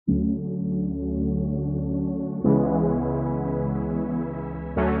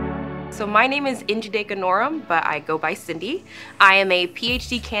So my name is Njideka Nnorom, but I go by Syndi. I am a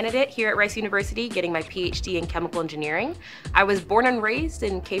PhD candidate here at Rice University, getting my PhD in chemical engineering. I was born and raised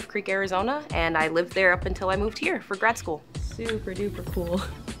in Cave Creek, Arizona, and I lived there up until I moved here for grad school. Super duper cool.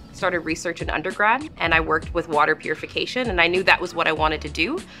 Started research in undergrad, and I worked with water purification, and I knew that was what I wanted to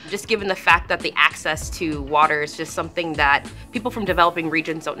do. Just given the fact that the access to water is just something that people from developing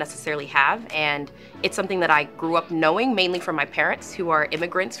regions don't necessarily have, and it's something that I grew up knowing, mainly from my parents, who are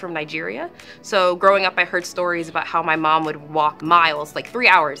immigrants from Nigeria. So growing up, I heard stories about how my mom would walk miles, like 3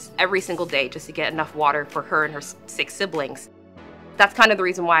 hours, every single day just to get enough water for her and her 6 siblings. That's kind of the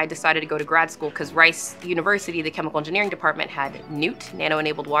reason why I decided to go to grad school, because Rice University, the chemical engineering department, had NEWT,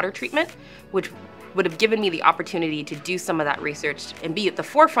 Nano-Enabled Water Treatment, which would have given me the opportunity to do some of that research and be at the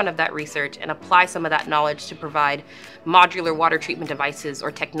forefront of that research and apply some of that knowledge to provide modular water treatment devices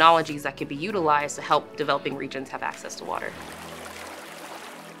or technologies that could be utilized to help developing regions have access to water.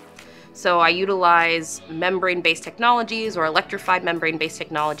 So I utilize membrane-based technologies or electrified membrane-based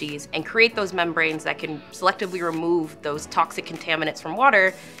technologies and create those membranes that can selectively remove those toxic contaminants from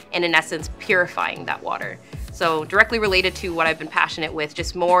water and, in essence, purifying that water. So directly related to what I've been passionate with,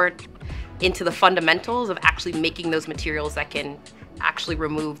 just more into the fundamentals of actually making those materials that can actually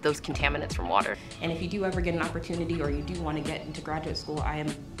remove those contaminants from water. And if you do ever get an opportunity or you do want to get into graduate school, I am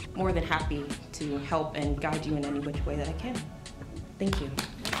more than happy to help and guide you in any which way that I can. Thank you.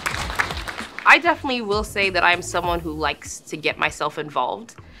 I definitely will say that I'm someone who likes to get myself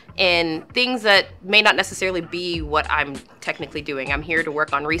involved in things that may not necessarily be what I'm technically doing. I'm here to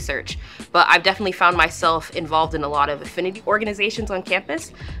work on research, but I've definitely found myself involved in a lot of affinity organizations on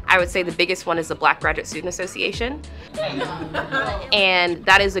campus. I would say the biggest one is the Black Graduate Student Association. And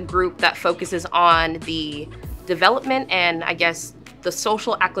that is a group that focuses on the development and, I guess, the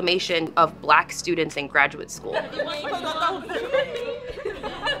social acclimation of Black students in graduate school.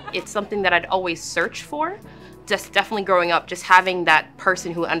 It's something that I'd always search for. Just definitely growing up, just having that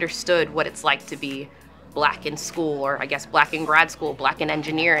person who understood what it's like to be Black in school, or I guess Black in grad school, Black in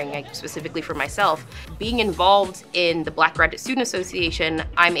engineering, specifically for myself. Being involved in the Black Graduate Student Association,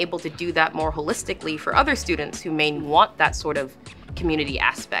 I'm able to do that more holistically for other students who may want that sort of community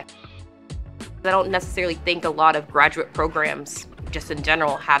aspect. I don't necessarily think a lot of graduate programs, just in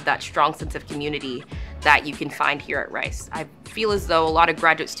general, have that strong sense of community that you can find here at Rice. I feel as though a lot of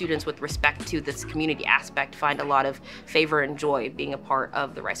graduate students, with respect to this community aspect, find a lot of favor and joy being a part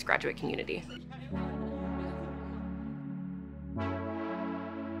of the Rice graduate community.